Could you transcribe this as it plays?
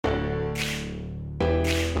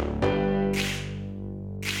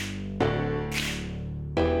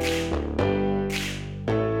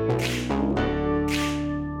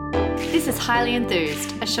Highly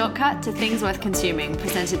Enthused, a shortcut to things worth consuming,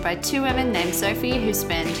 presented by two women named Sophie who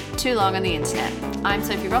spend too long on the internet. I'm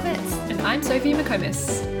Sophie Roberts. And I'm Sophie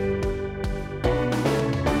McComas.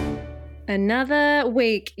 Another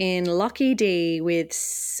week in Locky D with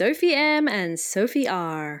Sophie M and Sophie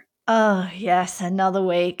R. Oh, yes, another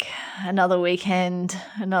week, another weekend,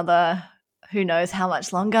 another who knows how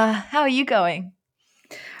much longer. How are you going?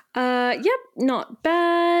 Yep, not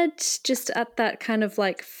bad. Just at that kind of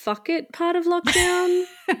like fuck it part of lockdown,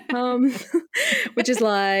 which is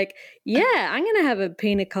like, yeah, I'm going to have a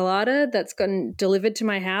pina colada that's gotten delivered to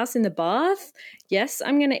my house in the bath. Yes,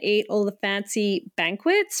 I'm going to eat all the fancy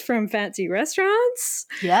banquets from fancy restaurants.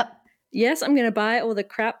 Yep. Yes, I'm going to buy all the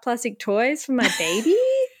crap plastic toys for my baby,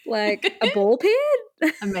 like a ball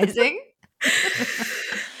pit. Amazing.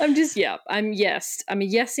 I'm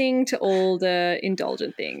yesing to all the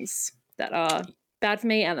indulgent things that are bad for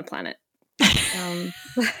me and the planet. I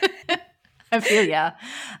feel ya.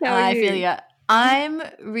 I feel ya. I'm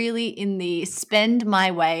really in the spend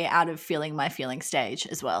my way out of feeling my feeling stage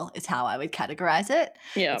as well, is how I would categorize it.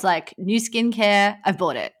 Yeah. It's like new skincare, I've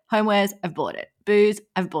bought it. Homewares, I've bought it. Booze,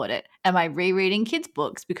 I've bought it. Am I rereading kids'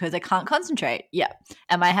 books because I can't concentrate? Yep.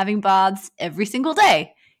 Am I having baths every single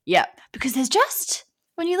day? Yep. Because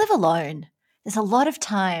when you live alone, there's a lot of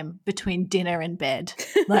time between dinner and bed.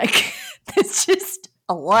 Like, there's just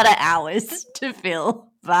a lot of hours to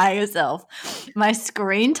fill by yourself. My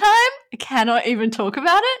screen time, I cannot even talk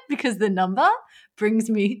about it because the number brings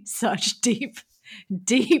me such deep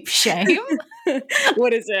shame.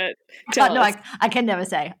 What is it? No, I can never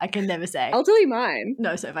say. I can never say. I'll tell you mine.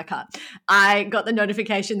 No, Soph, I can't. I got the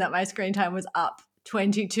notification that my screen time was up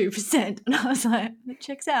 22%. And I was like, it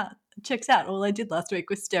checks out. All I did last week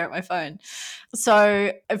was stare at my phone.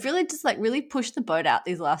 So I've really just really pushed the boat out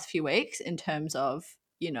these last few weeks in terms of,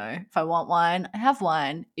 if I want wine, I have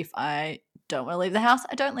wine. If I don't want to leave the house,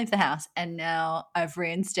 I don't leave the house. And now I've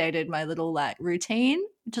reinstated my little routine,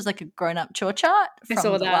 which is like a grown-up chore chart from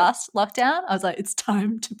the last lockdown. I was like, it's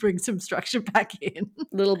time to bring some structure back in.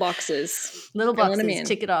 Little boxes,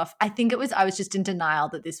 tick it off. I was just in denial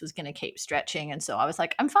that this was going to keep stretching. And so I was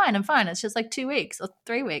like, I'm fine. It's just like 2 weeks or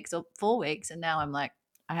 3 weeks or 4 weeks. And now I'm like,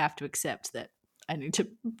 I have to accept that I need to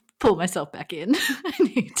pull myself back in. I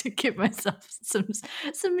need to give myself some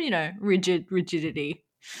rigidity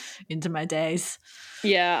into my days.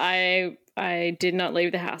 Yeah, I did not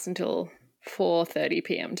leave the house until 4:30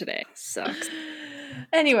 p.m. today. Sucks.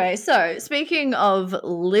 Anyway, so speaking of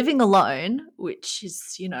living alone, which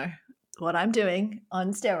is, what I'm doing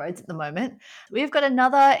on steroids at the moment, we've got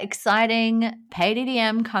another exciting paid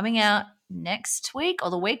EDM coming out next week or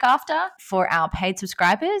the week after for our paid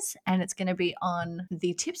subscribers, and it's going to be on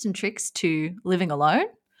the tips and tricks to living alone.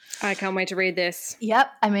 I can't wait to read this. Yep.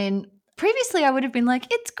 I mean, previously I would have been like,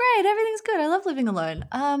 it's great, everything's good, I love living alone.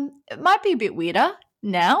 It might be a bit weirder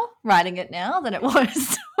now, writing it now, than it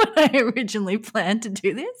was when I originally planned to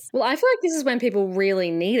do this. Well, I feel like this is when people really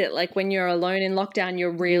need it. Like when you're alone in lockdown,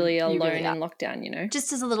 you're really alone in lockdown,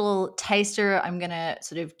 Just as a little taster, I'm going to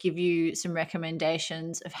sort of give you some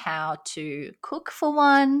recommendations of how to cook for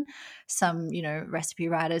one, some, recipe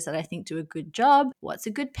writers that I think do a good job. What's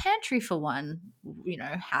a good pantry for one?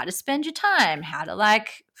 How to spend your time, how to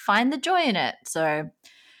find the joy in it. So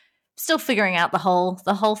still figuring out the whole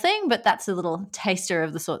thing, but that's a little taster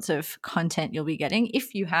of the sorts of content you'll be getting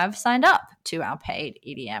if you have signed up to our paid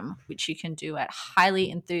EDM, which you can do at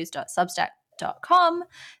highlyenthused.substack.com.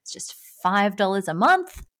 It's just $5 a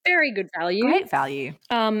month. Very good value. Great value.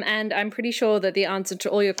 And I'm pretty sure that the answer to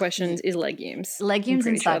all your questions is legumes. Legumes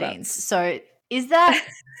and sardines. So is that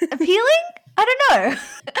appealing? I don't know.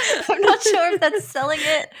 I'm not sure if that's selling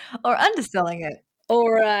it or underselling it. All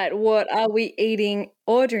right, what are we eating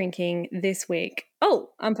or drinking this week?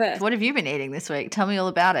 Oh, I'm first. What have you been eating this week? Tell me all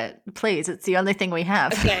about it. Please, it's the only thing we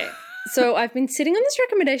have. Okay, so I've been sitting on this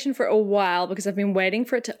recommendation for a while because I've been waiting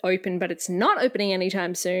for it to open, but it's not opening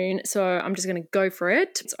anytime soon, so I'm just going to go for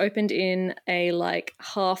it. It's opened in a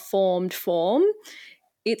half-formed form.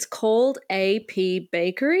 It's called AP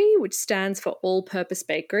Bakery, which stands for All Purpose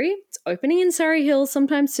Bakery. It's opening in Surrey Hills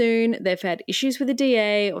sometime soon. They've had issues with the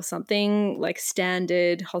DA or something like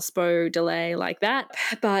standard hospo delay like that.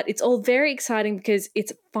 But it's all very exciting because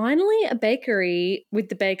it's finally a bakery with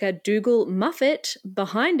the baker Dougal Muffet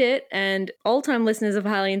behind it. And old-time listeners of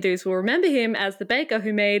Highly Enthused will remember him as the baker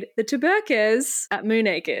who made the tubercas at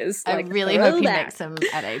Moonacres. I really hope he makes them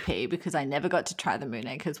at AP because I never got to try the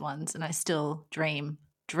Moonacres ones and I still dream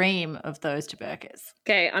of those tubercas.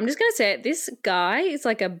 Okay, I'm just going to say it. This guy is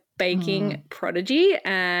like a baking prodigy,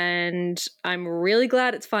 and I'm really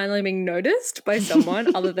glad it's finally being noticed by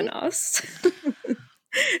someone other than us.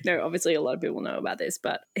 No, obviously a lot of people know about this,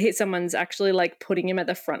 but someone's actually like putting him at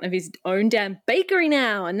the front of his own damn bakery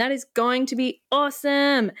now, and that is going to be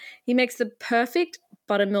awesome. He makes the perfect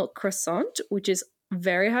buttermilk croissant, which is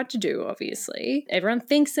very hard to do, obviously. Everyone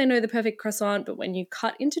thinks they know the perfect croissant, but when you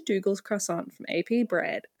cut into Dougal's croissant from AP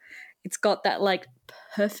Bread, it's got that like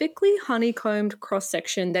perfectly honeycombed cross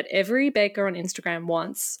section that every baker on Instagram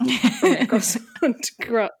wants from their croissant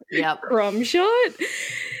crumb shot.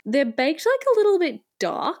 They're baked like a little bit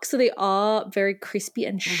dark, so they are very crispy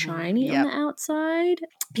and shiny on the outside.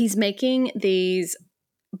 He's making these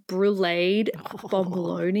bruleed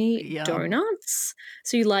bomboloni donuts.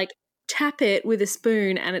 So you like tap it with a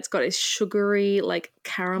spoon and it's got a sugary like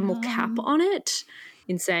caramel cap on it.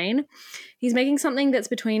 Insane. He's making something that's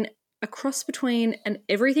a cross between an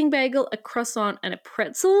everything bagel, a croissant, and a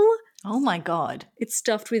pretzel. Oh my God. It's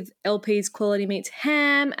stuffed with LP's Quality Meats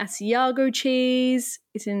ham, Asiago cheese.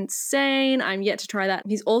 It's insane. I'm yet to try that.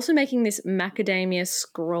 He's also making this macadamia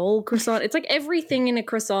scroll croissant. It's like everything in a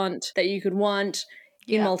croissant that you could want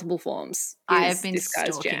in multiple forms. I have been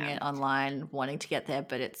stalking it online, wanting to get there,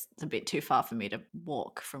 but it's a bit too far for me to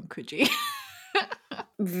walk from Coogee.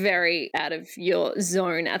 Very out of your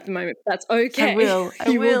zone at the moment. That's okay. I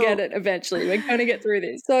will get it eventually. We're going to get through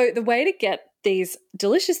this. So the way to get these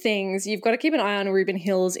delicious things, you've got to keep an eye on Reuben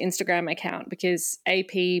Hill's Instagram account because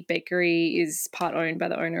AP Bakery is part owned by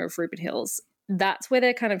the owner of Reuben Hill's. That's where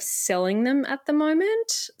they're kind of selling them at the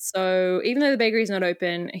moment. So even though the bakery's not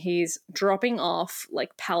open, he's dropping off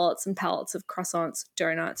like pallets and pallets of croissants,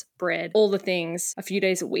 donuts, bread, all the things a few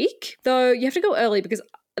days a week. Though you have to go early because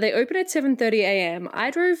they open at 7:30 a.m. I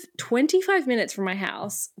drove 25 minutes from my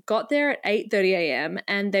house, got there at 8:30 a.m.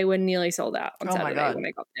 and they were nearly sold out on Saturday when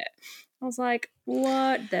I got there. I was like,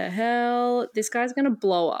 what the hell? This guy's going to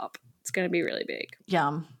blow up. It's going to be really big.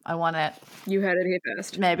 Yum. I want it. You heard it here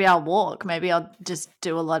first. Maybe I'll walk. Maybe I'll just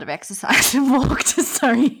do a lot of exercise and walk to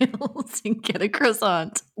Surrey Hills and get a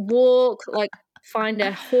croissant. Walk, like find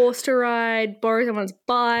a horse to ride, borrow someone's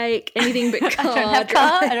bike, anything but car. I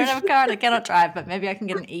don't have a car and I cannot drive, but maybe I can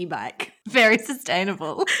get an e-bike. Very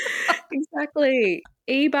sustainable. Exactly.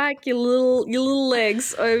 E-bike your little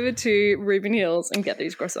legs over to Reuben Hills and get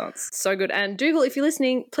these croissants. So good. And Dougal, if you're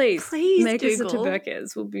listening, please make us to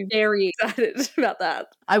Burkers. We'll be very excited about that.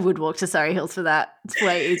 I would walk to Surrey Hills for that. It's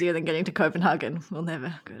way easier than getting to Copenhagen. We'll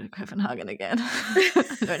never go to Copenhagen again.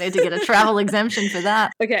 Don't need to get a travel exemption for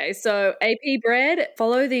that. Okay, so AP Bread,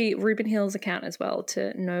 follow the Reuben Hills account as well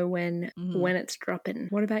to know when it's dropping.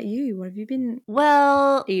 What about you? What have you been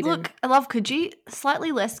eating? Look, I love Coogee.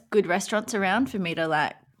 Slightly less good restaurants around for me to like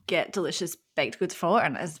get delicious baked goods for,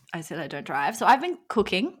 and as I said, I don't drive, so I've been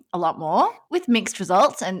cooking a lot more with mixed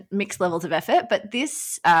results and mixed levels of effort. But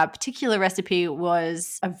this particular recipe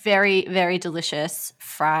was a very, very delicious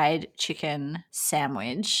fried chicken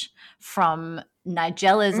sandwich from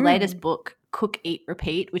Nigella's latest book, Cook, Eat,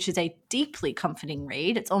 Repeat, which is a deeply comforting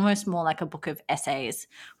read. It's almost more like a book of essays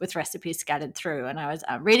with recipes scattered through, and I was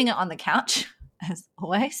reading it on the couch as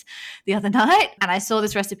always, the other night. And I saw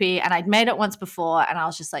this recipe and I'd made it once before and I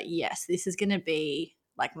was just like, yes, this is going to be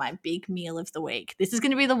like my big meal of the week. This is going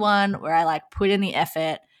to be the one where I like put in the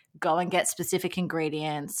effort, go and get specific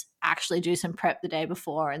ingredients, actually do some prep the day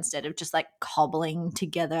before instead of just like cobbling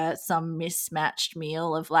together some mismatched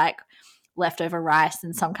meal of like leftover rice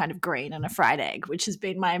and some kind of green and a fried egg, which has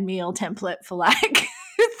been my meal template for like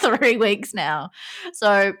 3 weeks now.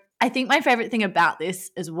 So I think my favorite thing about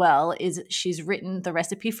this as well is she's written the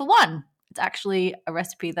recipe for one. It's actually a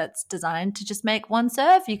recipe that's designed to just make one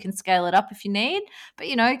serve. You can scale it up if you need, but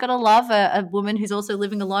you know, you've got to love a woman who's also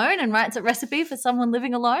living alone and writes a recipe for someone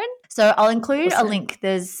living alone. So I'll include a link.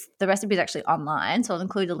 The recipe is actually online, so I'll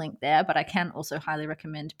include a link there, but I can also highly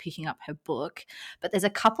recommend picking up her book. But there's a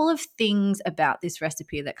couple of things about this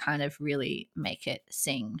recipe that kind of really make it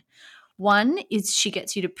sing. One is she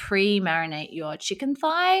gets you to pre-marinate your chicken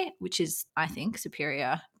thigh, which is, I think,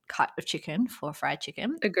 superior cut of chicken for fried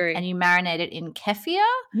chicken. Agree. And you marinate it in kefir,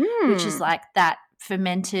 which is like that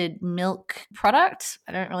fermented milk product.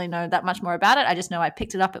 I don't really know that much more about it. I just know I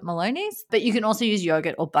picked it up at Maloney's. But you can also use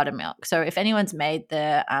yogurt or buttermilk. So if anyone's made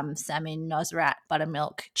the Samin Nosrat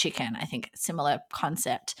buttermilk chicken, I think similar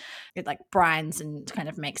concept. It like brines and kind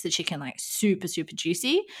of makes the chicken like super, super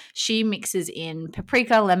juicy. She mixes in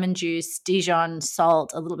paprika, lemon juice, Dijon,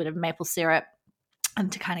 salt, a little bit of maple syrup,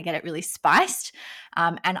 to kind of get it really spiced.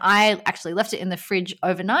 And I actually left it in the fridge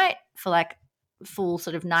overnight for like full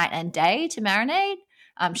sort of night and day to marinate.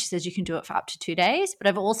 She says you can do it for up to 2 days, but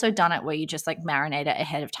I've also done it where you just like marinate it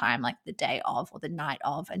ahead of time, like the day of or the night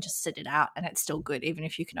of, and just sit it out, and it's still good even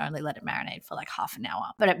if you can only let it marinate for like half an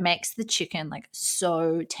hour. But it makes the chicken like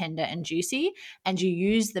so tender and juicy, and you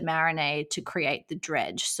use the marinade to create the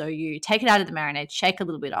dredge. So you take it out of the marinade, shake a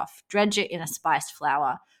little bit off, dredge it in a spiced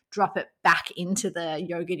flour, drop it back into the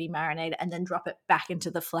yogurty marinade, and then drop it back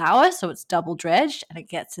into the flour so it's double dredged, and it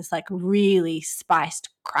gets this like really spiced,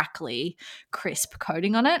 crackly, crisp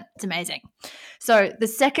coating on it. It's amazing. So the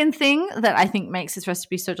second thing that I think makes this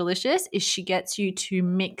recipe so delicious is she gets you to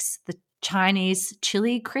mix the Chinese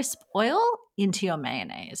chili crisp oil into your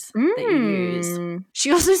mayonnaise that you use.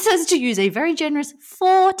 She also says to use a very generous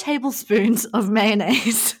 4 tablespoons of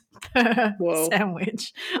mayonnaise per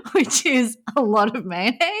sandwich, which is a lot of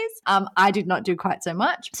mayonnaise. I did not do quite so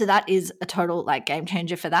much. So that is a total like game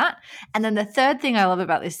changer for that. And then the third thing I love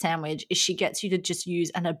about this sandwich is she gets you to just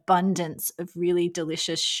use an abundance of really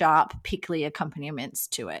delicious, sharp, pickly accompaniments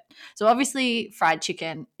to it. So obviously fried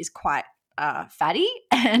chicken is quite fatty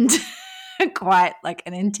and quite like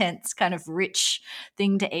an intense kind of rich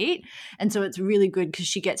thing to eat. And so it's really good because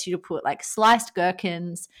she gets you to put like sliced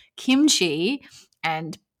gherkins, kimchi,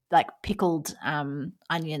 and like pickled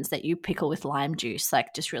onions that you pickle with lime juice,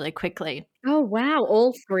 like just really quickly. Oh, wow.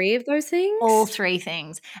 All 3 of those things? All 3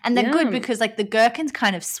 things. And they're good because like the gherkin's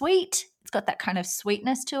kind of sweet. It's got that kind of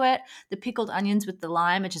sweetness to it. The pickled onions with the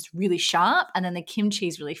lime are just really sharp. And then the kimchi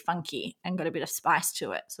is really funky and got a bit of spice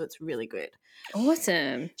to it. So it's really good.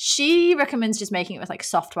 Awesome. She recommends just making it with like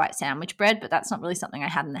soft white sandwich bread, but that's not really something I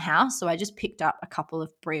had in the house. So I just picked up a couple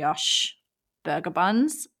of brioche burger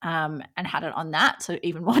buns and had it on that, so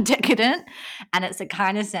even more decadent. And it's the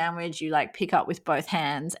kind of sandwich you like pick up with both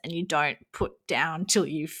hands and you don't put down till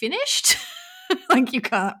you've finished. Like you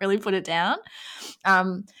can't really put it down.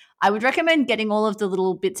 I would recommend getting all of the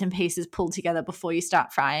little bits and pieces pulled together before you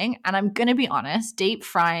start frying. And I'm going to be honest, deep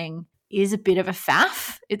frying is a bit of a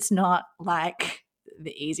faff. It's not like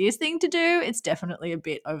the easiest thing to do. It's definitely a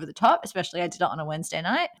bit over the top, especially I did it on a Wednesday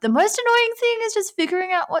night. The most annoying thing is just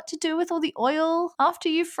figuring out what to do with all the oil after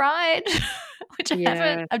you fried, which I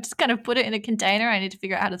haven't. I've just kind of put it in a container. I need to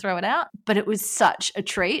figure out how to throw it out. But it was such a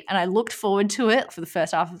treat, and I looked forward to it for the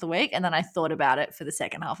first half of the week, and then I thought about it for the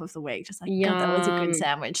second half of the week. Just like, God, that was a good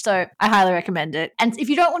sandwich. So I highly recommend it. And if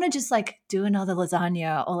you don't want to just like do another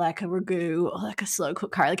lasagna or like a ragu or like a slow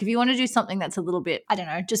cooked curry, like if you want to do something that's a little bit, I don't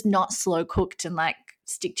know, just not slow cooked and like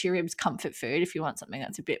stick to your ribs comfort food, if you want something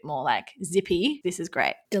that's a bit more like zippy, this is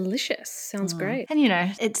great. Delicious. Sounds great. And you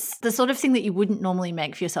know, it's the sort of thing that you wouldn't normally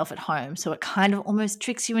make for yourself at home, so it kind of almost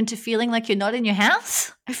tricks you into feeling like you're not in your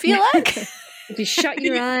house, I feel like. If you shut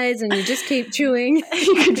your eyes and you just keep chewing,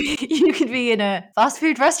 you could be in a fast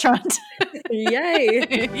food restaurant.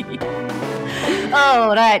 Yay.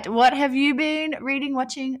 All right, what have you been reading,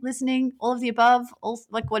 watching, listening, all of the above?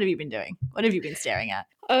 What have you been doing? What have you been staring at?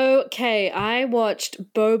 Okay, I watched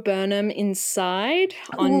Bo Burnham Inside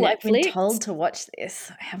on Netflix. I've been told to watch this.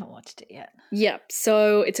 I haven't watched it yet. Yep,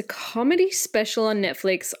 so it's a comedy special on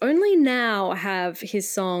Netflix. Only now have his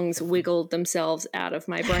songs wiggled themselves out of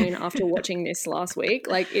my brain after watching this last week.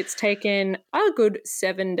 Like, it's taken a good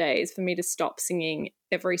 7 days for me to stop singing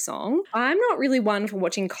every song. I'm not really one for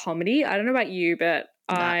watching comedy. I don't know about you, but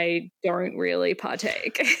no. I don't really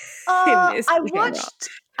partake in this.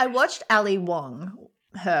 I watched Ali Wong,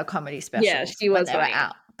 her comedy special. Yeah, she was when they were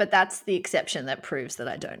out. But that's the exception that proves that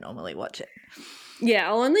I don't normally watch it. Yeah,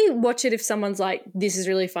 I'll only watch it if someone's like, this is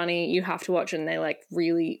really funny, you have to watch it, and they like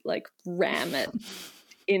really like ram it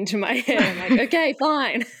into my head. I'm like, okay,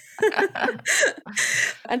 fine.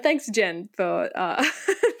 And thanks, Jen, for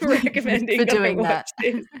recommending for doing that.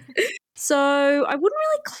 This. So I wouldn't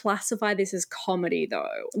really classify this as comedy, though.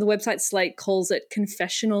 The website Slate calls it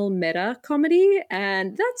confessional meta comedy,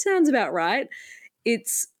 and that sounds about right.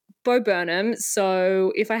 It's Bo Burnham,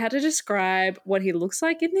 so if I had to describe what he looks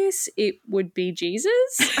like in this, it would be Jesus.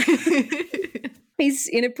 He's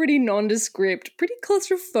in a pretty nondescript, pretty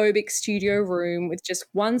claustrophobic studio room with just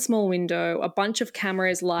one small window, a bunch of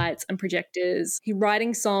cameras, lights, and projectors. He's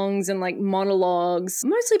writing songs and like monologues,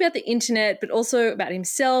 mostly about the internet, but also about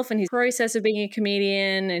himself and his process of being a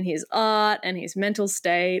comedian and his art and his mental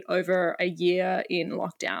state over a year in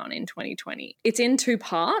lockdown in 2020. It's in 2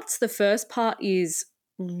 parts. The first part is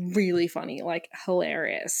really funny, like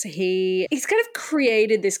hilarious. He's kind of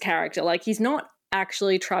created this character. Like, he's not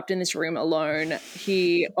actually trapped in this room alone.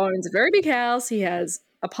 He owns a very big house. He has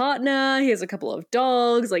a partner. He has a couple of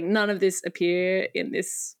dogs. Like, none of this appear in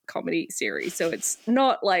this comedy series. So it's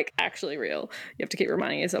not like actually real. You have to keep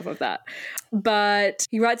reminding yourself of that. But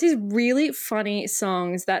he writes these really funny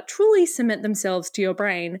songs that truly cement themselves to your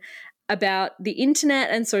brain about the internet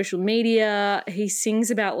and social media. He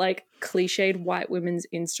sings about like cliched white women's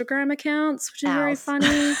Instagram accounts, which is very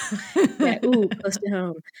funny. Yeah, ooh, close to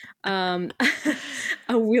home.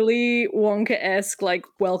 A Willy Wonka-esque like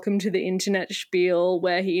welcome to the internet spiel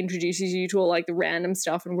where he introduces you to all like the random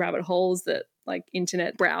stuff and rabbit holes that like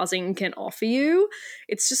internet browsing can offer you.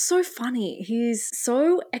 It's just so funny. He's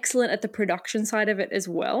so excellent at the production side of it as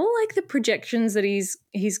well. Like the projections that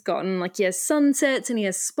he's gotten, like he has sunsets and he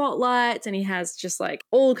has spotlights and he has just like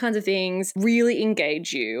all kinds of things really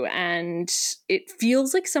engage you, and it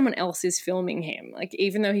feels like someone else is filming him. Like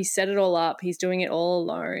even though he set it all up, he's doing it all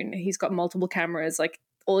alone. He's got multiple cameras, like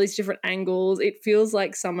all these different angles. It feels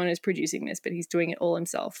like someone is producing this, but he's doing it all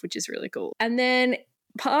himself, which is really cool. And then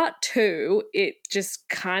part 2, it just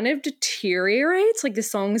kind of deteriorates. Like the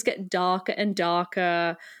songs get darker and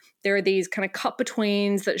darker. There are these kind of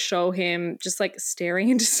cut-betweens that show him just like staring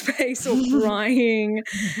into space or crying,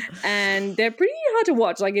 and they're pretty hard to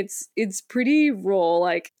watch. Like it's pretty raw.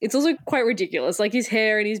 Like it's also quite ridiculous. Like his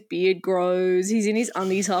hair and his beard grows. He's in his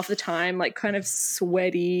undies half the time, like kind of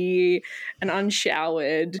sweaty and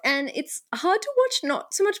unshowered. And it's hard to watch,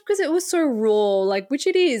 not so much because it was so raw, like which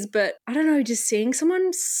it is, but I don't know, just seeing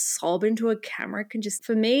someone sob into a camera can just,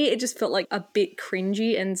 for me, it just felt like a bit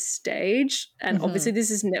cringy and staged. And obviously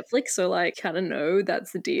this is Netflix, so like kind of know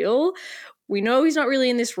that's the deal. We know he's not really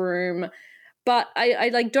in this room, but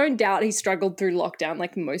I like don't doubt he struggled through lockdown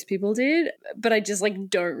like most people did, but I just like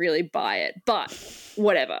don't really buy it. But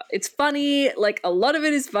whatever, it's funny. Like a lot of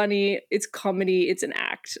it is funny. It's comedy. It's an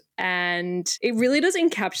act, and it really does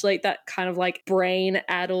encapsulate that kind of like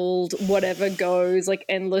brain-addled, whatever goes, like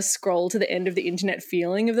endless scroll to the end of the internet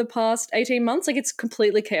feeling of the past 18 months. Like it's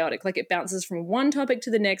completely chaotic. Like it bounces from one topic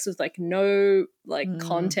to the next with like no like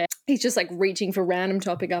content. He's just like reaching for random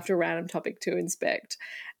topic after random topic to inspect.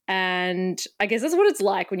 And I guess that's what it's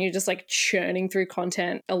like when you're just like churning through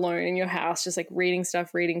content alone in your house, just like reading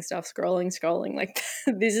stuff, scrolling. Like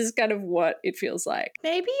this is kind of what it feels like.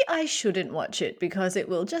 Maybe I shouldn't watch it because it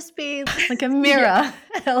will just be like a mirror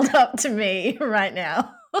held up to me right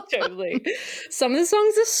now. Totally. Some of the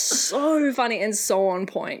songs are so funny and so on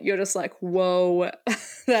point. You're just like, whoa,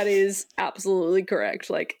 that is absolutely correct.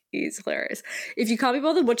 Like, he's hilarious. If you can't be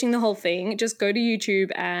bothered watching the whole thing, just go to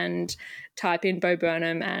YouTube and type in Bo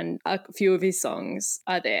Burnham, and a few of his songs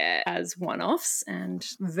are there as one-offs, and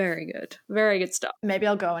very good stuff. Maybe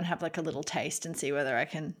I'll go and have like a little taste and see whether I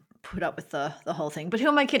can put up with the whole thing. But who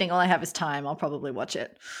am I kidding? All I have is time. I'll probably watch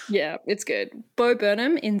it. Yeah, it's good. Bo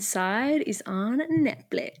Burnham Inside is on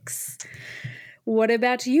Netflix. What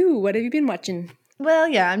about you? What have you been watching? Well,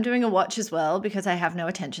 yeah, I'm doing a watch as well because I have no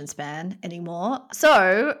attention span anymore.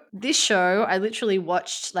 So this show, I literally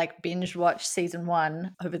binge watched season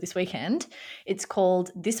 1 over this weekend. It's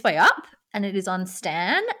called This Way Up, and it is on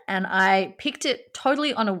Stan, and I picked it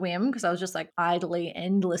totally on a whim because I was just like idly,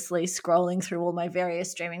 endlessly scrolling through all my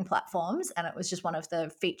various streaming platforms, and it was just one of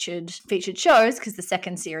the featured shows because the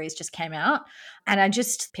second series just came out, and I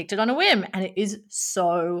just picked it on a whim, and it is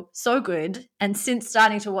so good. And since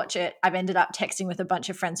starting to watch it, I've ended up texting with a bunch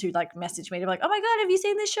of friends who like messaged me to be like, oh my God, have you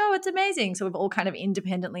seen this show? It's amazing. So we've all kind of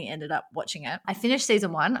independently ended up watching it. I finished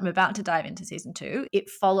season 1. I'm about to dive into season 2. It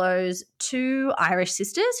follows 2 Irish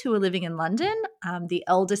sisters who are living in London. The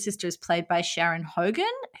elder sister is played by Sharon Hogan,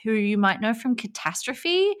 who you might know from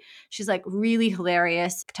Catastrophe. She's like really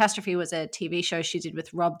hilarious. Catastrophe was a TV show she did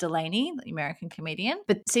with Rob Delaney, the American comedian.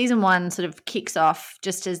 But season 1 sort of kicks off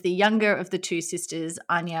just as the younger of the 2 sisters,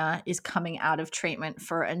 Anya, is coming out of treatment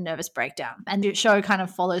for a nervous breakdown. And the show kind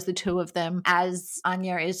of follows the 2 of them as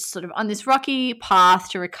Anya is sort of on this rocky path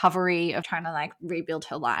to recovery of trying to like rebuild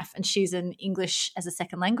her life. And she's an English as a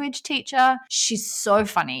second language teacher. She's so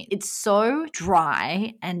funny. It's so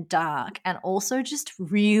dry and dark, and also just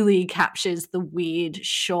really captures the weird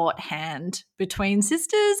shorthand between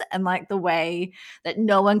sisters and like the way that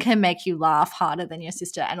no one can make you laugh harder than your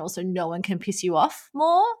sister, and also no one can piss you off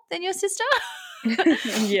more than your sister.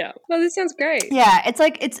 Yeah. Well, this sounds great. Yeah, it's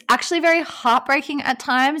like it's actually very heartbreaking at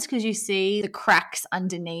times because you see the cracks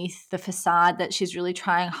underneath the facade that she's really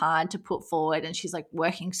trying hard to put forward, and she's like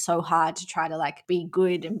working so hard to try to like be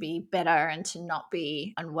good and be better and to not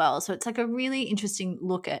be unwell. So it's like a really interesting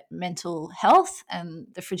look at mental health and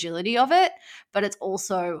the fragility of it, but it's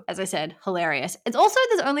also, as I said, hilarious. It's also,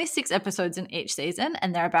 there's only 6 episodes in each season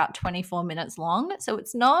and they're about 24 minutes long, so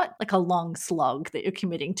it's not like a long slog that you're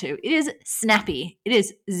committing to. It is snappy. It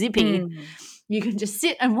is zippy. You can just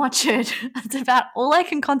sit and watch it. That's about all I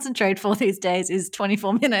can concentrate for these days is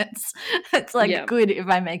 24 minutes. It's like good if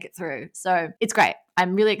I make it through. So it's great.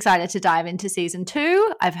 I'm really excited to dive into season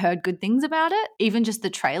 2. I've heard good things about it. Even just the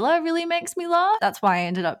trailer really makes me laugh. That's why I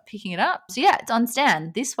ended up picking it up. So yeah, it's on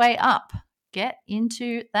Stan, This Way Up. Get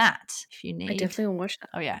into that if you need. I definitely will watch that.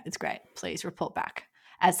 Oh yeah, it's great. Please report back.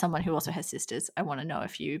 As someone who also has sisters, I want to know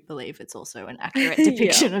if you believe it's also an accurate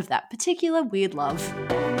depiction of that particular weird love.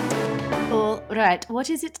 All right, what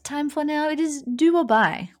is it time for now? It is do or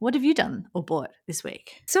buy. What have you done or bought this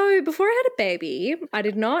week? So before I had a baby, I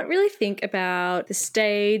did not really think about the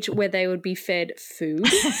stage where they would be fed food.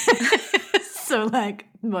 So like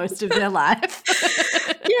most of their life.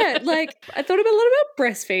 Yeah, like I thought a lot about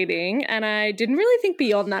breastfeeding and I didn't really think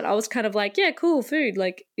beyond that. I was kind of like, yeah, cool, food.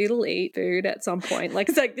 Like it'll eat food at some point. Like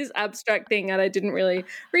it's like this abstract thing and I didn't really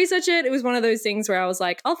research it. It was one of those things where I was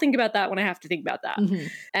like, I'll think about that when I have to think about that. Mm-hmm.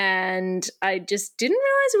 And I just didn't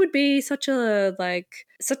realize it would be such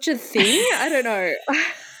a thing. I don't know.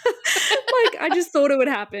 Like I just thought it would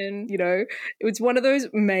happen, you know. It was one of those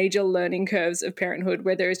major learning curves of parenthood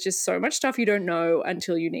where there is just so much stuff you don't know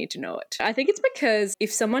until you need to know it. I think it's because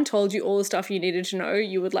if someone told you all the stuff you needed to know,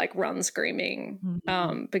 you would like run screaming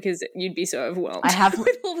because you'd be so overwhelmed.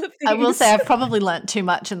 With all the things. I will say I've probably learnt too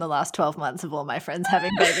much in the last 12 months of all my friends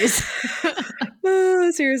having babies. Oh,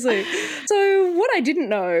 seriously. So what I didn't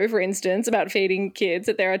know, for instance, about feeding kids,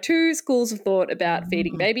 that there are two schools of thought about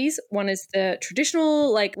feeding babies. One is the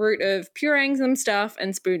traditional like route of pureeing them stuff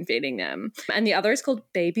and spoon feeding them. And the other is called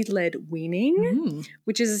baby-led weaning,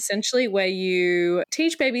 which is essentially where you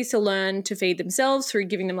teach babies to learn to feed themselves through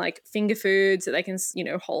giving them like finger foods that they can, you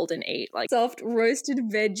know, hold and eat, like soft roasted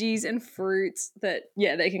veggies and fruits that,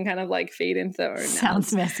 yeah, they can kind of like feed into their own mouths.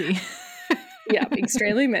 Sounds messy. Yeah,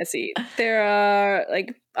 extremely messy. There are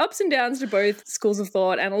like ups and downs to both schools of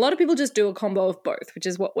thought, and a lot of people just do a combo of both, which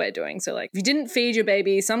is what we're doing. So like if you didn't feed your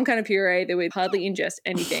baby some kind of puree, they would hardly ingest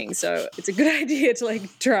anything. So it's a good idea to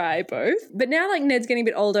like try both. But now like Ned's getting a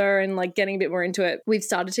bit older and like getting a bit more into it, we've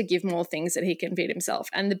started to give more things that he can feed himself.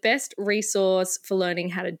 And the best resource for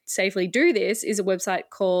learning how to safely do this is a website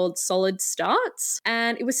called Solid Starts.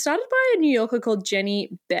 And it was started by a New Yorker called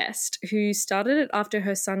Jenny Best, who started it after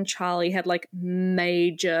her son Charlie had like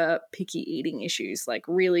major picky eating issues, like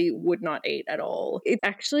really would not eat at all. It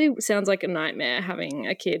actually sounds like a nightmare having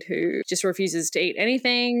a kid who just refuses to eat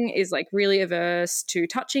anything, is like really averse to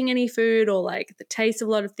touching any food or like the taste of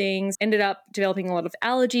a lot of things, ended up developing a lot of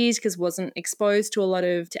allergies because wasn't exposed to a lot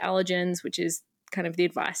of allergens, which is kind of the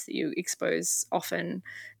advice that you expose often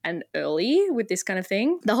and early with this kind of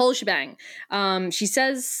thing. The whole shebang. She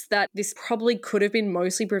says that this probably could have been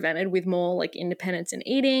mostly prevented with more like independence in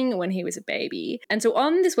eating when he was a baby. And so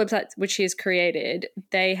on this website, which she has created,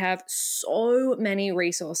 they have so many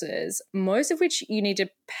resources, most of which you need to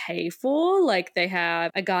pay for. Like they have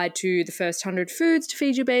a guide to the first 100 foods to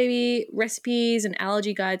feed your baby, recipes and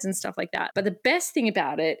allergy guides and stuff like that. But the best thing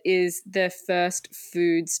about it is the First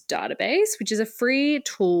Foods database, which is a free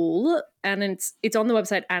tool, and it's on the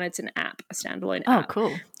website and it's an app, a standalone app. Oh,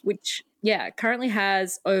 cool. Which, yeah, currently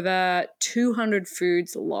has over 200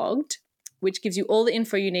 foods logged, which gives you all the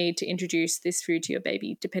info you need to introduce this food to your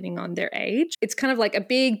baby depending on their age. It's kind of like a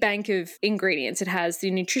big bank of ingredients. It has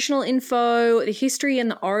the nutritional info, the history and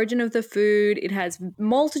the origin of the food. It has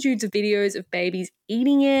multitudes of videos of babies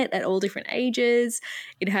eating it at all different ages.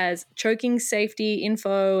 It has choking safety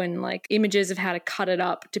info and like images of how to cut it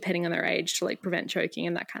up depending on their age to like prevent choking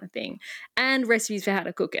and that kind of thing, and recipes for how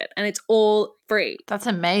to cook it. And it's all free. That's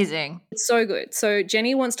amazing. It's so good. So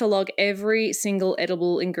Jenny wants to log every single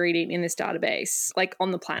edible ingredient in this database, like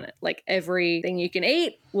on the planet. Like everything you can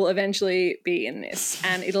eat will eventually be in this,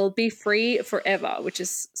 and it'll be free forever, which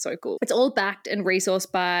is so cool. It's all backed and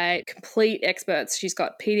resourced by complete experts. She's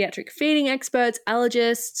got pediatric feeding experts,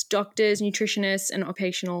 allergists, doctors, nutritionists, and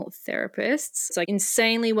occupational therapists. It's like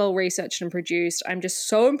insanely well researched and produced. I'm just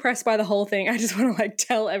so impressed by the whole thing. I just want to like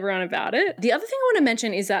tell everyone about it. The other thing I want to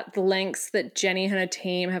mention is that the lengths that Jenny and her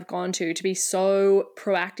team have gone to be so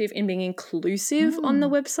proactive in being inclusive on the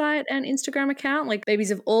website and Instagram account. Like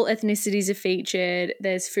babies of all ethnicities are featured.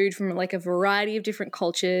 There's food from like a variety of different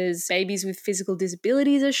cultures. Babies with physical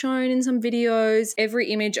disabilities are shown in some videos.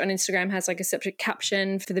 Every image on Instagram has like a separate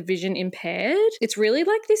caption for the vision impaired. It's really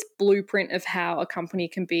like this blueprint of how a company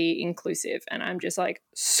can be inclusive. And I'm just like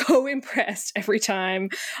so impressed every time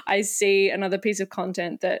I see another piece of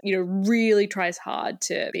content that, you know, really tries hard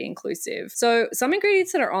to be inclusive. So some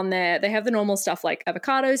ingredients that are on there, they have the normal stuff like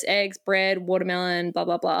avocados, eggs, bread, watermelon, blah,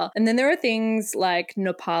 blah, blah. And then there are things like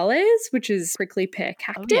nopales, which is prickly pear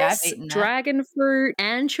cactus, dragon fruit,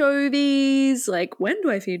 anchovies. Like, when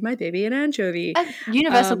do I feed my baby an anchovy? A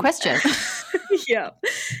universal question. Yeah.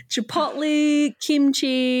 Chipotle,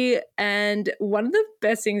 kimchi, and one of the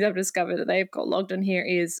best things I've discovered that they've got logged on here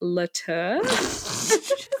is La Tour.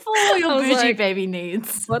 For all your I was bougie like, baby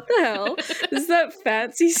needs. what the hell? This is that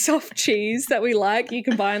fancy soft cheese that we like. You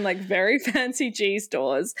can buy in like very fancy cheese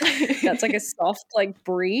stores. That's like a soft like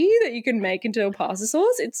brie that you can make into a pasta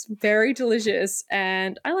sauce. It's very delicious.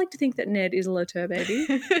 And I like to think that Ned is a La Tour baby.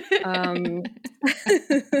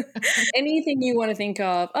 Anything you want to think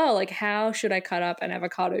of, oh, like how should I cut up an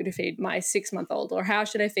avocado to feed my 6-month-old, or how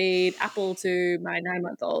should I feed apple to my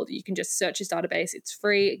 9-month-old? You can just search this database. It's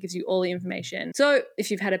free. It gives you all the information. So if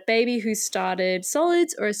you've had a baby who's started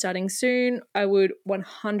solids or is starting soon, I would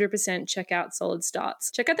 100% check out Solid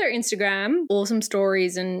Starts. Check out their Instagram, awesome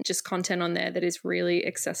stories and just content on there that is really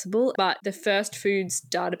accessible. But the First Foods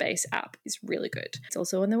database app is really good. It's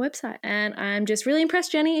also on their website. And I'm just really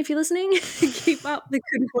impressed, Jenny, if you're listening. Keep up the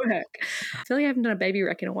good work. I feel like I haven't done a baby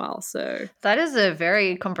rec in a while, so. That is a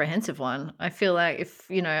very comprehensive one. I feel like I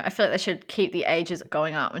feel like they should keep the ages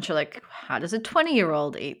going up and you're like, how does a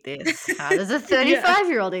 20-year-old eat this? How does a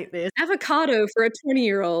 35-year-old eat this? Avocado for a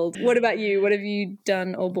 20-year-old. What about you? What have you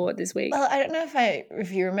done or bought this week? Well, I don't know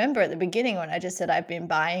if you remember at the beginning when I just said I've been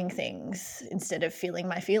buying things instead of feeling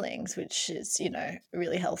my feelings, which is, a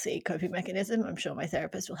really healthy coping mechanism. I'm sure my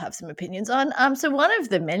therapist will have some opinions on. So one of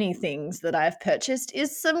the many things that I've purchased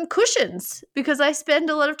is some cushions because I spend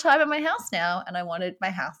a lot of time at my house now and I wanted my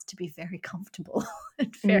house to be very comfortable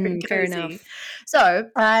and very cozy. Fair enough. So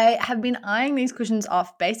I have been eyeing these cushions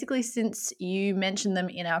off basically since you mentioned them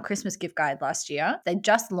in our Christmas gift guide last year. They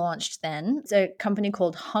just launched then. It's a company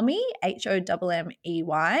called Hommey,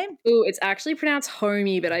 Hommey. Ooh, it's actually pronounced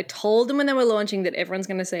Homey, but I told them when they were launching that everyone's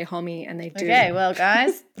going to say Homey, and they do. Okay, well,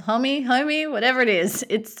 guys, Hommey, whatever it is,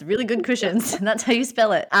 it's really good cushions, and that's how you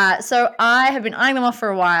spell it. So I have been eyeing them off for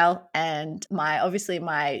a while, and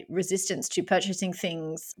my resistance to purchasing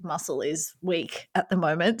things muscle is weak at the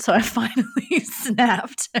moment, so I finally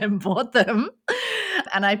snapped and bought them.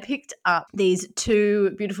 And I picked up these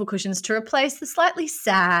 2 beautiful cushions to replace the slightly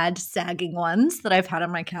sad, sagging ones that I've had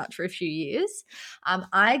on my couch for a few years.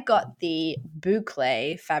 I got the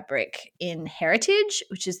boucle fabric in Heritage,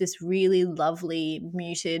 which is this really lovely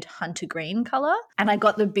muted hunter green color. And I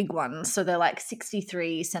got the big ones. So they're like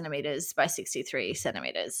 63 centimeters by 63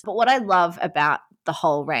 centimeters. But what I love about the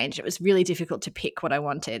whole range, it was really difficult to pick what I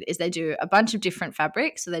wanted, is they do a bunch of different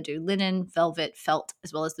fabrics. So they do linen, velvet, felt,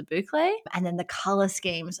 as well as the boucle. And then the color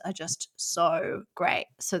schemes are just so great.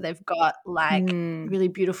 So they've got like really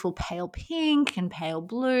beautiful pale pink and pale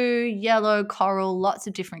blue, yellow, coral, lots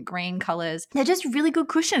of different green colors. They're just really good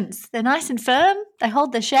cushions. They're nice and firm. They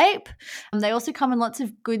hold their shape. They also come in lots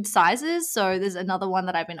of good sizes. So there's another one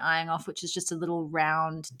that I've been eyeing off, which is just a little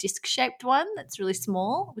round disc-shaped one that's really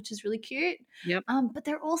small, which is really cute. Yep. But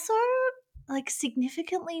they're also like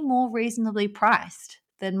significantly more reasonably priced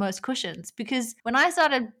than most cushions, because when I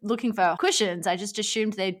started looking for cushions, I just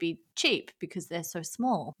assumed they'd be cheap because they're so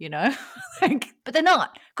small, but they're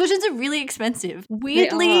not. Cushions are really expensive.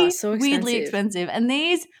 Weirdly expensive. And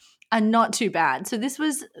these are not too bad. So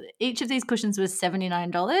each of these cushions was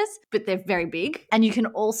 $79, but they're very big. And you can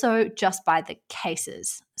also just buy the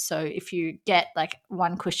cases. So if you get like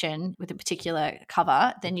one cushion with a particular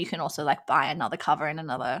cover, then you can also like buy another cover in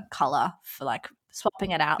another color for like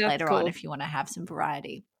swapping it out later on if you want to have some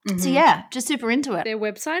variety. So yeah, just super into it. Their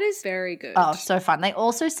website is very good. Oh, so fun. They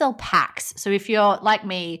also sell packs. So if you're like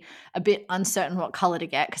me, a bit uncertain what color to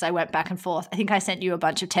get, because I went back and forth, I think I sent you a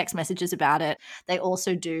bunch of text messages about it. They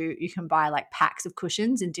also you can buy like packs of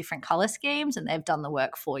cushions in different color schemes, and they've done the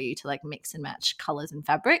work for you to like mix and match colors and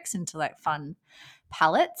fabrics into like fun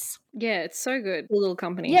palettes. Yeah, it's so good. A little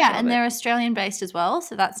company. Yeah, and they're Australian based as well,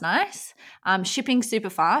 so that's nice. Shipping super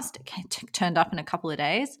fast. It turned up in a couple of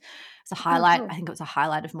days. It's a highlight. I think it was a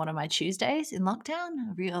highlight of one of my Tuesdays in lockdown.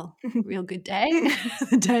 A real good day.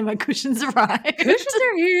 The day my cushions arrived. Cushions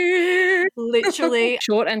are here. Literally.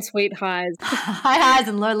 Short and sweet highs. High highs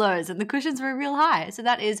and low lows, and the cushions were real high. So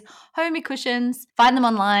that is Hommey Cushions. Find them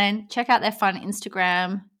online. Check out their fun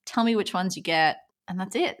Instagram. Tell me which ones you get, and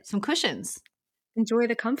that's it. Some cushions. Enjoy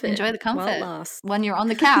the comfort. Enjoy the comfort. While it lasts. When you're on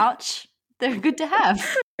the couch, they're good to have.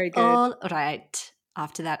 Very good. All right.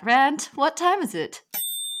 After that rant, what time is it?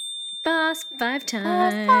 Fast 5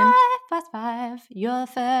 time. Fast five. You're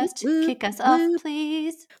first. Kick us off,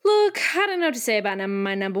 please. Look, I don't know what to say about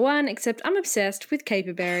my number one, except I'm obsessed with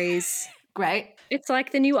caper berries. Great. It's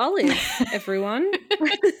like the new olive, everyone.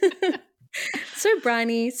 So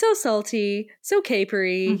briny, so salty, so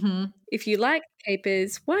capery. Mm-hmm. If you like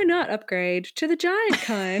capers, why not upgrade to the giant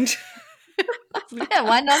kind? Yeah,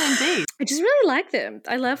 why not indeed? I just really like them.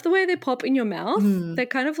 I love the way they pop in your mouth. They're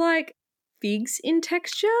kind of like figs in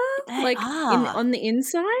texture, They like are. on the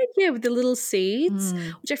inside, yeah, with the little seeds,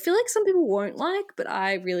 Mm. which I feel like some people won't like, but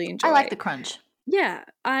I really enjoy. I like the crunch. Yeah,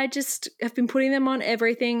 I just have been putting them on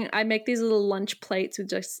everything. I make these little lunch plates with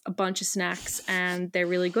just a bunch of snacks, and they're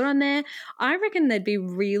really good on there. I reckon they'd be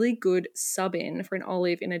really good sub-in for an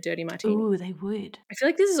olive in a dirty martini. Ooh, they would. I feel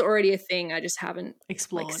like this is already a thing. I just haven't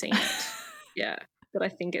Explode. seen it. Yeah, but I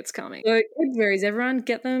think it's coming. So Cadbury's, everyone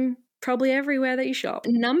get them probably everywhere that you shop.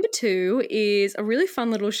 Number 2 is a really fun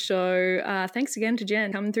little show. Thanks again to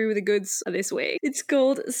Jen coming through with the goods this week. It's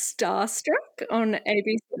called Starstruck on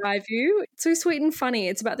ABC iView. It's so sweet and funny.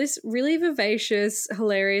 It's about this really vivacious,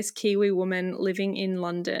 hilarious Kiwi woman living in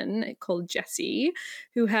London called Jessie,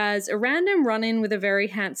 who has a random run-in with a very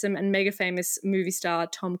handsome and mega famous movie star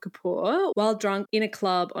Tom Kapoor while drunk in a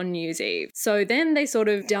club on New Year's Eve. So then they sort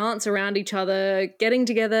of dance around each other, getting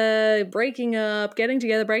together, breaking up, getting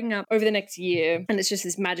together, breaking up over the next year. And it's just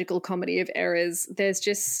this magical comedy of errors. There's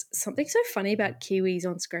just something so funny about Kiwis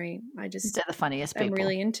on screen. I just They're the funniest am people.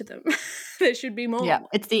 really into them. There should be more. Yeah,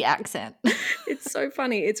 it's the accent. It's so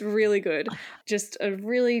funny. It's really good. Just a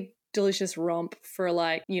really delicious romp for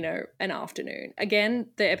like, you know, an afternoon. Again,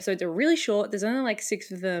 the episodes are really short. There's only like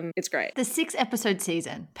 6 of them. It's great. The 6-episode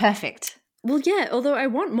season. Perfect. Well, yeah, although I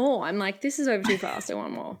want more. I'm like, this is over too fast. I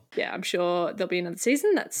want more. Yeah, I'm sure there'll be another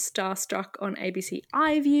season. That's Starstruck on ABC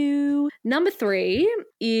iView. Number 3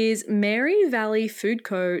 is Mary Valley Food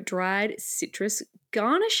Co. dried citrus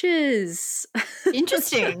garnishes.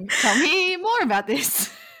 Interesting. Tell me more about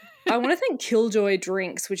this. I want to thank Killjoy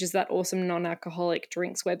Drinks, which is that awesome non-alcoholic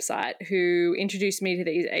drinks website, who introduced me to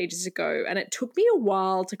these ages ago. And it took me a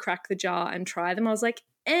while to crack the jar and try them. I was like,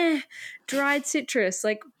 dried citrus,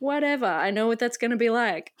 like whatever. I know what that's going to be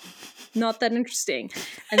like. Not that interesting.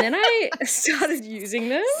 And then I started using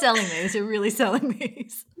them. Selling these. You're really selling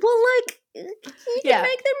these. Well, like, you can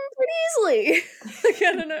make them pretty easily. Like,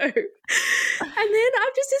 I don't know. And then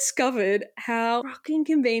I've just discovered how fucking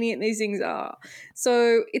convenient these things are.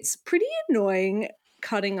 So it's pretty annoying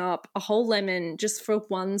cutting up a whole lemon just for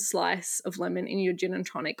one slice of lemon in your gin and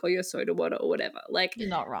tonic or your soda water or whatever. Like, You're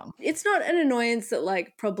not wrong. it's not an annoyance that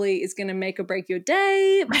like probably is going to make or break your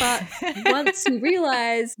day, but once you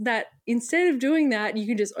realize that instead of doing that, you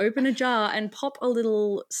can just open a jar and pop a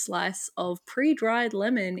little slice of pre-dried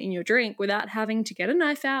lemon in your drink without having to get a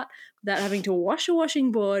knife out, without having to wash a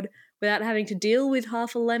washing board, without having to deal with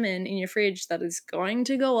half a lemon in your fridge that is going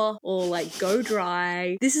to go off or like go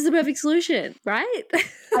dry. This is the perfect solution, right?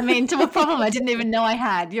 I mean, to a problem I didn't even know I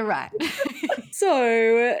had. You're right.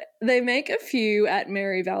 So they make a few at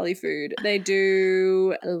Mary Valley Food. They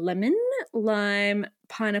do lemon, lime,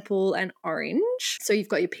 pineapple, and orange. So you've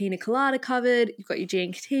got your pina colada covered, you've got your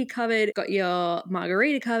G&T covered, you've got your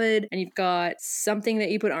margarita covered, and you've got something that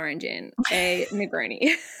you put orange in, a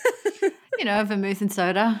Negroni. You know, vermouth and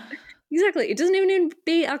soda. Exactly. It doesn't even need to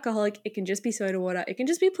be alcoholic. It can just be soda water. It can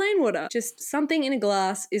just be plain water. Just something in a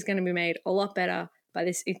glass is going to be made a lot better by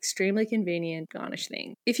this extremely convenient garnish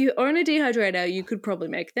thing. If you own a dehydrator, you could probably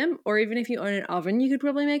make them. Or even if you own an oven, you could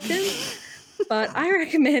probably make them. But I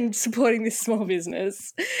recommend supporting this small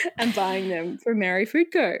business and buying them from Mary Food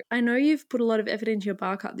Co. I know you've put a lot of effort into your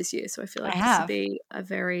bar cut this year, so I feel like this would be a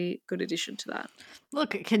very good addition to that.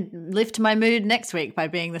 Look, it can lift my mood next week by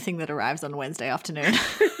being the thing that arrives on Wednesday afternoon.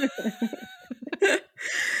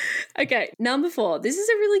 Okay, number 4. This is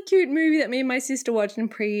a really cute movie that me and my sister watched in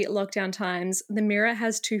pre-lockdown times. The Mirror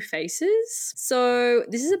Has Two Faces. So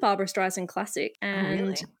this is a Barbara Streisand classic,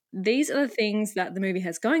 and these are the things that the movie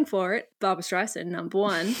has going for it. Barbara Streisand, number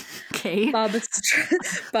 1. Okay. Barbara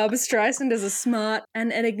Streisand is a smart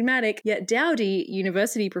and enigmatic yet dowdy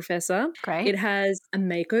university professor. Great. It has a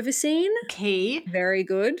makeover scene. Key. Very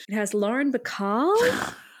good. It has Lauren Bacall.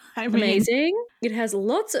 I mean, Amazing. It has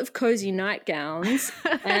lots of cozy nightgowns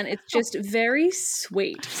and it's just very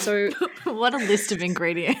sweet. So what a list of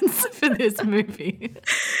ingredients for this movie.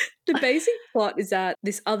 the basic plot is that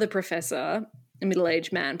this other professor, a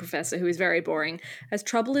middle-aged man professor who is very boring, has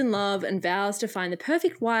trouble in love and vows to find the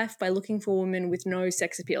perfect wife by looking for a woman with no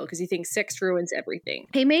sex appeal because he thinks sex ruins everything.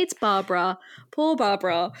 He meets Barbara, poor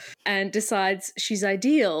Barbara, and decides she's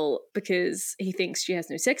ideal because he thinks she has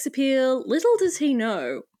no sex appeal. Little does he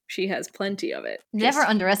know she has plenty of it. Never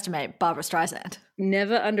underestimate Barbara Streisand.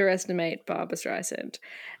 Never underestimate Barbara Streisand.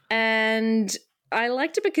 And I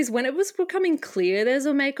liked it because when it was becoming clear there's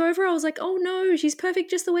a makeover, I was like, oh no, she's perfect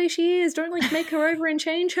just the way she is. Don't like make her over and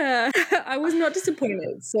change her. I was not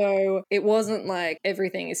disappointed. So it wasn't like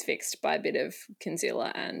everything is fixed by a bit of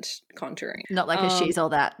concealer and contouring. Not like a She's All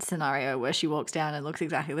That scenario where she walks down and looks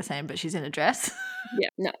exactly the same, but she's in a dress. Yeah,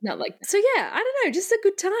 no, not like. So yeah, I don't know, just a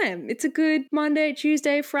good time. It's a good Monday,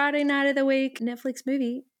 Tuesday, Friday night of the week Netflix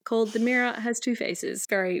movie called The Mirror Has Two Faces.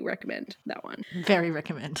 Very recommend that one. Very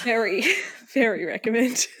recommend. Very, very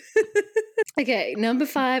recommend. Okay, number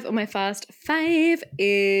 5 on my fast 5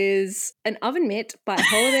 is an oven mitt by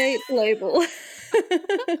Holiday Label.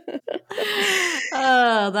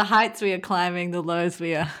 Oh, the heights we are climbing, the lows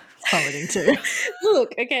we are plummeting to.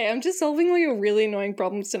 Look, okay, I'm just solving all your really annoying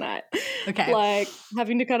problems tonight. Okay. Like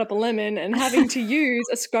having to cut up a lemon and having to use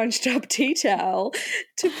a scrunched up tea towel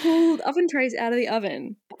to pull oven trays out of the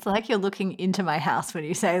oven. It's like you're looking into my house when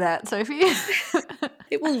you say that, Sophie.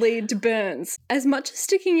 It will lead to burns. As much as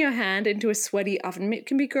sticking your hand into a sweaty oven mitt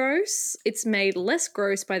can be gross, it's made less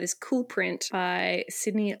gross by this cool print by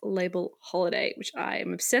Sydney Label Holiday, which I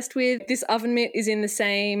am obsessed with. This oven mitt is in the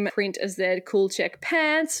same print as their cool check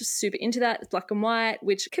pants. Super into that. It's black and white,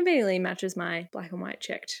 which conveniently matches my black and white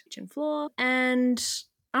checked kitchen floor. And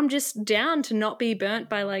I'm just down to not be burnt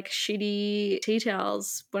by like shitty tea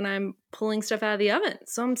towels when I'm pulling stuff out of the oven.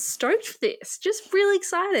 So I'm stoked for this. Just really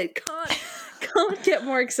excited. Can't get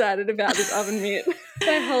more excited about this oven mitt.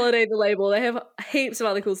 By Holiday the Label. They have heaps of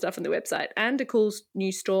other cool stuff on the website and a cool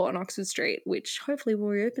new store on Oxford Street, which hopefully will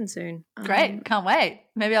reopen soon. Great. Can't wait.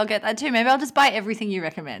 Maybe I'll get that too. Maybe I'll just buy everything you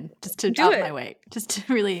recommend just to up my week, just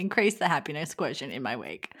to really increase the happiness quotient in my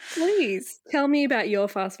week. Please tell me about your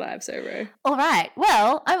fast 5, Sobro. All right.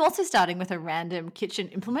 Well, I'm also starting with a random kitchen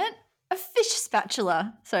implement, a fish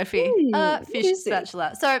spatula, Sophie. A fish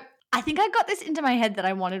spatula. So I think I got this into my head that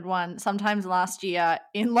I wanted one sometimes last year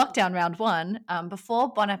in lockdown round 1,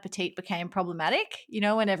 before Bon Appetit became problematic, you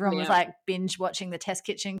know, when everyone was like binge watching the test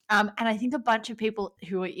kitchen. And I think a bunch of people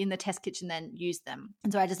who were in the test kitchen then used them.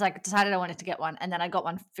 And so I just like decided I wanted to get one. And then I got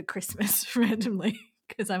one for Christmas randomly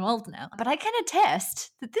because I'm old now. But I can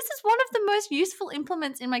attest that this is one of the most useful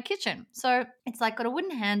implements in my kitchen. So it's like got a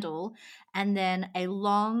wooden handle and then a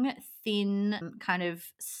long, thin, kind of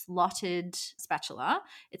slotted spatula.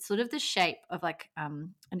 It's sort of the shape of like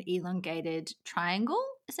an elongated triangle,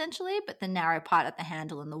 essentially, but the narrow part at the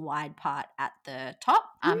handle and the wide part at the top.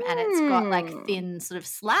 And it's got like thin sort of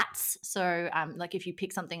slats. So like if you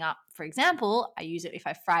pick something up, for example, I use it if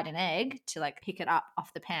I fried an egg to like pick it up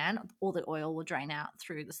off the pan, all the oil will drain out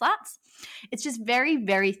through the slats. It's just very,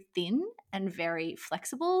 very thin and very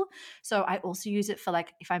flexible. So I also use it for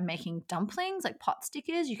like if I'm making dumplings, like pot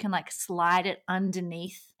stickers, you can like slide it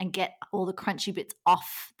underneath and get all the crunchy bits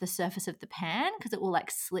off the surface of the pan because it will like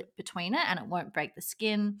slip between it and it won't break the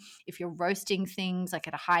skin. If you're roasting things like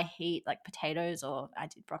at a high heat, like potatoes, or I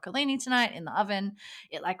did broccolini tonight in the oven,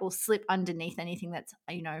 it like will slip underneath anything that's,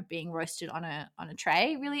 you know, being roasted on a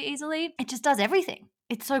tray really easily. It just does everything.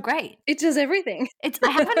 It's so great. It does everything. I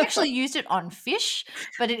haven't actually used it on fish,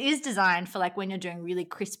 but it is designed for like when you're doing really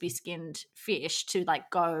crispy skinned fish to like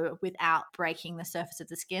go without breaking the surface of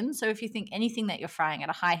the skin. So if you think anything that you're frying at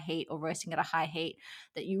a high heat or roasting at a high heat,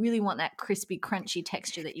 that you really want that crispy, crunchy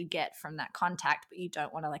texture that you get from that contact, but you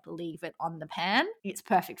don't want to like leave it on the pan, it's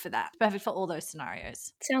perfect for that. It's perfect for all those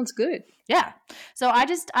scenarios. Sounds good. Yeah. So I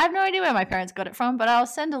have no idea where my parents got it from, but I'll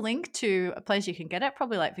send a link to a place you can get it,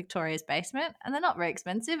 probably like Victoria's Basement, and they're not very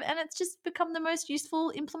expensive, and it's just become the most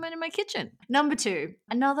useful implement in my kitchen. Number 2,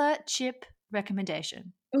 another chip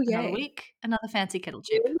recommendation. Oh, yeah. Another week, another fancy kettle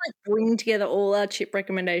chip. We might bring together all our chip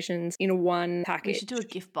recommendations in one package. We should do a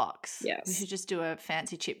gift box. Yes. We should just do a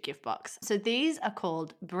fancy chip gift box. So these are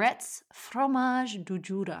called Brett's Fromage du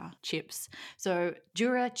Jura chips. So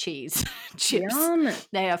Jura cheese chips. Yum.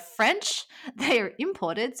 They are French. They are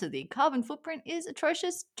imported, so the carbon footprint is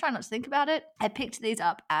atrocious. Try not to think about it. I picked these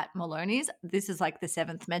up at Maloney's. This is like the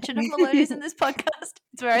 7th mention of Maloney's in this podcast.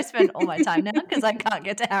 It's where I spend all my time now because I can't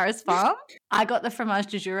get to Harris Farm. I got the Fromage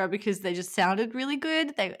du Jura because they just sounded really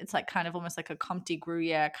good. It's like kind of almost like a Comté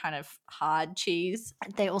Gruyere kind of hard cheese.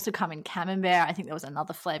 They also come in camembert. I think there was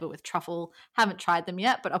another flavor with truffle. Haven't tried them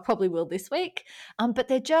yet, but I probably will this week. But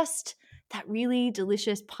they're just that really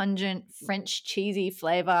delicious, pungent, French cheesy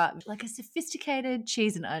flavor, like a sophisticated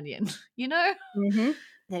cheese and onion, you know? Mm-hmm.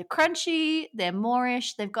 They're crunchy, they're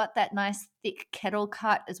moreish, they've got that nice thick kettle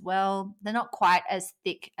cut as well. They're not quite as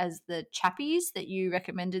thick as the chappies that you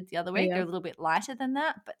recommended the other week. Yeah. They're a little bit lighter than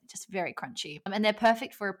that, but just very crunchy. And they're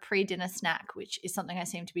perfect for a pre-dinner snack, which is something I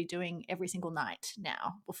seem to be doing every single night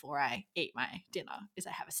now before I eat my dinner, is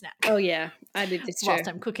I have a snack. Oh yeah, I did this too. Whilst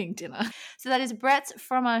I'm cooking dinner. So that is Brett's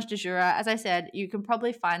Fromage de Jura. As I said, you can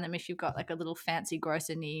probably find them if you've got like a little fancy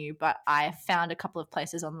grocer near you, but I have found a couple of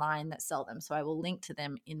places online that sell them, so I will link to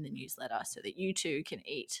them in the newsletter so that you too can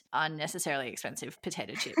eat unnecessarily expensive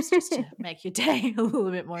potato chips just to make your day a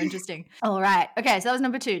little bit more interesting. All right. Okay, so that was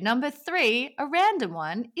number 2. Number 3, a random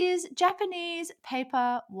one, is Japanese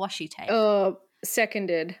paper washi tape. Oh,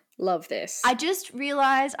 seconded. Love this. I just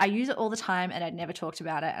realized I use it all the time and I'd never talked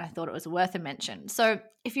about it, and I thought it was worth a mention. So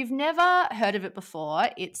if you've never heard of it before,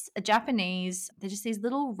 it's a Japanese, they're just these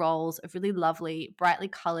little rolls of really lovely, brightly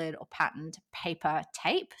colored or patterned paper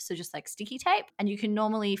tape. So just like sticky tape. And you can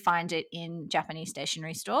normally find it in Japanese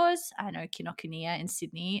stationery stores. I know Kinokuniya in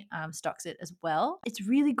Sydney stocks it as well. It's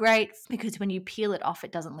really great because when you peel it off,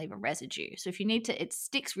 it doesn't leave a residue. So if you need to, it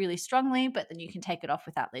sticks really strongly, but then you can take it off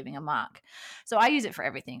without leaving a mark. So I use it for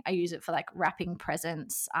everything. I use it for like wrapping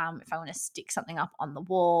presents. If I want to stick something up on the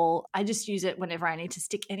wall, I just use it whenever I need to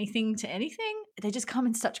stick anything to anything. They just come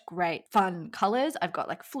in such great fun colors. I've got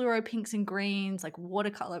like fluoro pinks and greens, like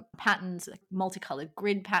watercolor patterns, like multicolored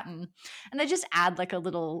grid pattern, and they just add like a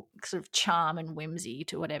little sort of charm and whimsy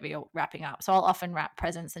to whatever you're wrapping up. So I'll often wrap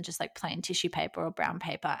presents in just like plain tissue paper or brown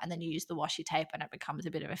paper, and then you use the washi tape and it becomes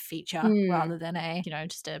a bit of a feature rather than a,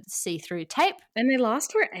 just a see-through tape. And they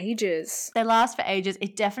last for ages. They last for ages.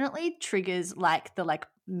 It definitely triggers like the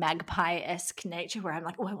magpie-esque nature where I'm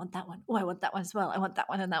like, oh, I want that one. Oh, I want that one as well. I want that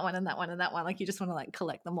one and that one and that one and that one. Like you just want to like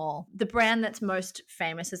collect them all. The brand that's most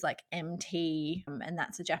famous is like MT, and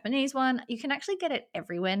that's a Japanese one. You can actually get it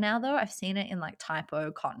everywhere now though. I've seen it in like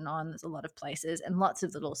Typo, Cotton On. There's a lot of places and lots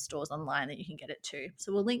of little stores online that you can get it to.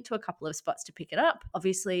 So we'll link to a couple of spots to pick it up.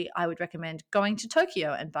 Obviously, I would recommend going to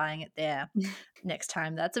Tokyo and buying it there next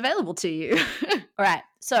time that's available to you. All right.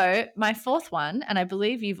 So my 4th one, and I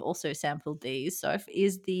believe you've also sampled these, Soph,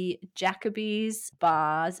 is the Jacoby's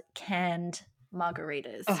Bars canned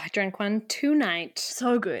margaritas. Oh, I drank one tonight.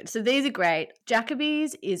 So good. So these are great.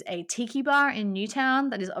 Jacoby's is a tiki bar in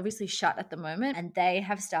Newtown that is obviously shut at the moment, and they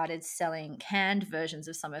have started selling canned versions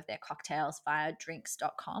of some of their cocktails via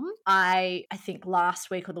drinks.com. I think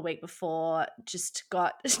last week or the week before just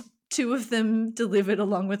got 2 of them delivered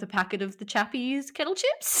along with a packet of the Chappies kettle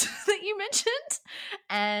chips that you mentioned.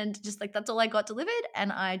 And just like, that's all I got delivered. And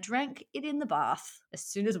I drank it in the bath as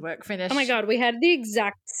soon as work finished. Oh my God, we had the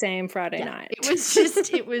exact same Friday night.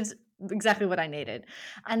 It was exactly what I needed.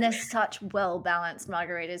 And they're such well-balanced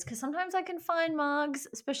margaritas, because sometimes I can find margs,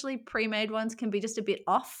 especially pre-made ones, can be just a bit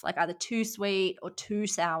off, like either too sweet or too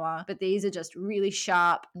sour. But these are just really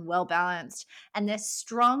sharp and well-balanced, and they're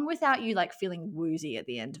strong without you like feeling woozy at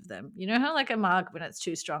the end of them. You know how like a marg, when it's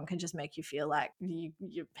too strong, can just make you feel like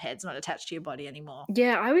your head's not attached to your body anymore.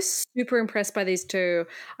 Yeah, I was super impressed by these too.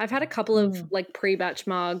 I've had a couple of like pre-batch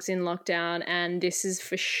margs in lockdown, and this is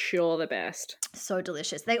for sure the best. So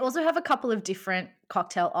delicious. They also have a couple of different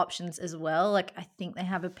cocktail options as well. Like I think they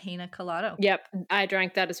have a pina colada. Yep, I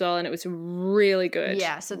drank that as well, and it was really good.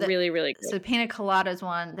 Yeah, so really, really good. So pina colada is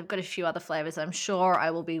one. They've got a few other flavors I'm sure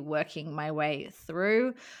I will be working my way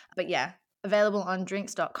through. But yeah, available on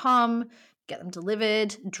drinks.com. Get them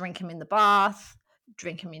delivered, drink them in the bath,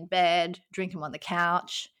 drink them in bed, drink them on the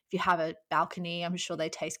couch. If you have a balcony, I'm sure they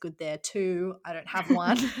taste good there too. I don't have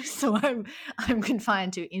one, so I'm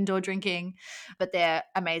confined to indoor drinking, but they're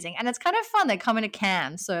amazing. And it's kind of fun. They come in a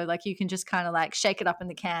can, so like you can just kind of like shake it up in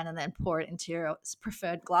the can and then pour it into your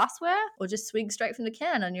preferred glassware, or just swig straight from the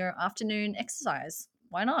can on your afternoon exercise.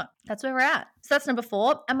 Why not? That's where we're at. So that's number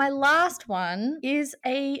 4. And my last one is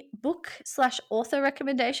a book/author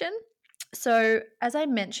recommendation. So as I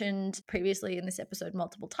mentioned previously in this episode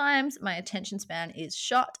multiple times, my attention span is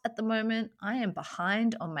shot at the moment. I am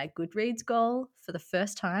behind on my Goodreads goal for the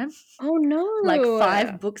first time. Oh no. Like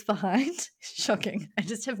 5 books behind. Shocking. I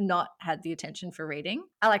just have not had the attention for reading.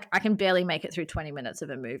 I can barely make it through 20 minutes of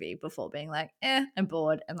a movie before being like, I'm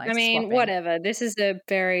bored and like I mean, swapping. whatever. This is a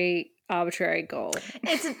very arbitrary goal.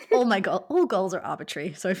 All goals are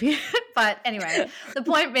arbitrary, Sophie. But anyway, the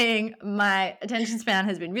point being, my attention span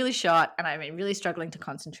has been really short and I've been really struggling to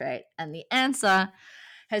concentrate. And the answer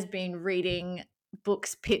has been reading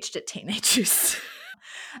books pitched at teenagers.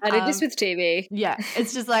 I did this with TV. Yeah,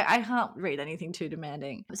 it's just like I can't read anything too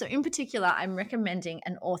demanding. So in particular, I'm recommending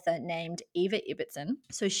an author named Eva Ibbotson.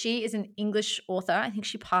 So she is an English author. I think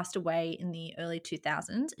she passed away in the early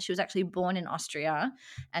 2000s. She was actually born in Austria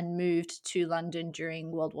and moved to London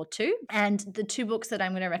during World War II. And the two books that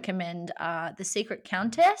I'm going to recommend are The Secret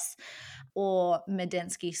Countess or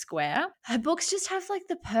Medensky Square. Her books just have like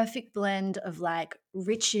the perfect blend of like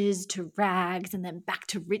riches to rags and then back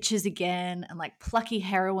to riches again, and like plucky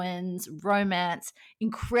heroines, romance,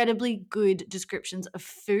 incredibly good descriptions of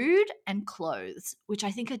food and clothes, which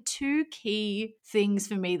I think are two key things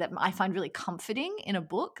for me that I find really comforting in a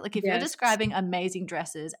book. Like if you're describing amazing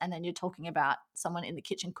dresses and then you're talking about someone in the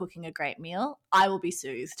kitchen cooking a great meal, I will be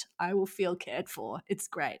soothed. I will feel cared for. It's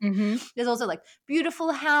great. There's also like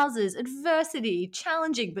beautiful houses, adversity,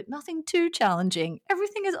 challenging, but nothing too challenging.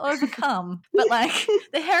 Everything is overcome. But like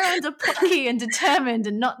the heroines are plucky and determined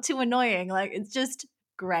and not too annoying. Like it's just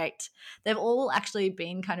great. They've all actually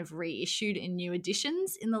been kind of reissued in new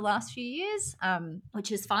editions in the last few years,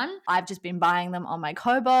 which is fun. I've just been buying them on my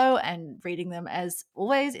Kobo and reading them as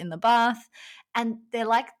always in the bath. And they're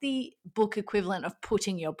like the book equivalent of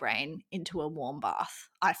putting your brain into a warm bath,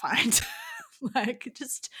 I find. Like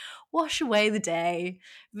just wash away the day.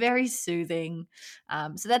 Very soothing.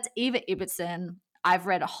 So that's Eva Ibbotson. I've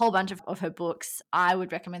read a whole bunch of her books. I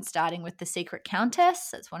would recommend starting with The Secret Countess.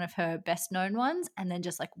 That's one of her best known ones, and then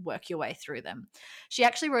just like work your way through them. She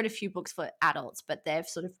actually wrote a few books for adults, but they've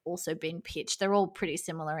sort of also been pitched. They're all pretty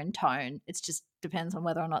similar in tone. It just depends on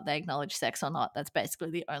whether or not they acknowledge sex or not. That's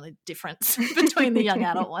basically the only difference between the young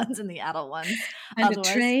adult ones and the adult ones. And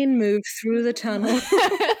otherwise, a train moved through the tunnel.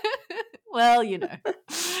 Well, you know,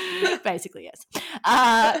 basically, yes.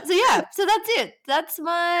 So that's it. That's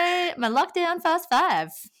my lockdown fast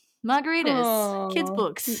five. Margaritas, kids'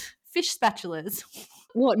 books, fish spatulas.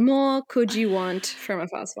 What more could you want from a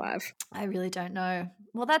fast five? I really don't know.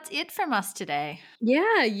 Well, that's it from us today.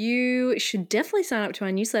 Yeah, you should definitely sign up to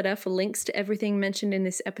our newsletter for links to everything mentioned in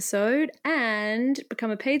this episode and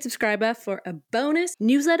become a paid subscriber for a bonus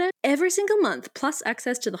newsletter every single month, plus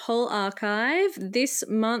access to the whole archive. This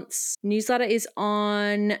month's newsletter is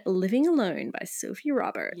on Living Alone by Sophie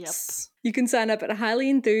Roberts. Yep. You can sign up at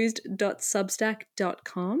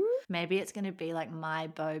highlyenthused.substack.com. Maybe it's going to be like my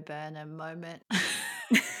Bo Burnham moment.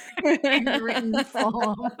 In written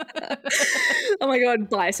form. Oh my God,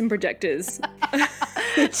 buy some projectors.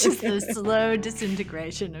 Just the slow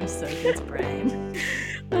disintegration of Sophie's brain.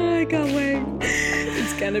 Oh, I can't wait.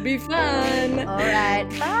 It's going to be fun. All right.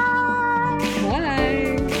 Bye.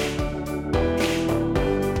 Bye.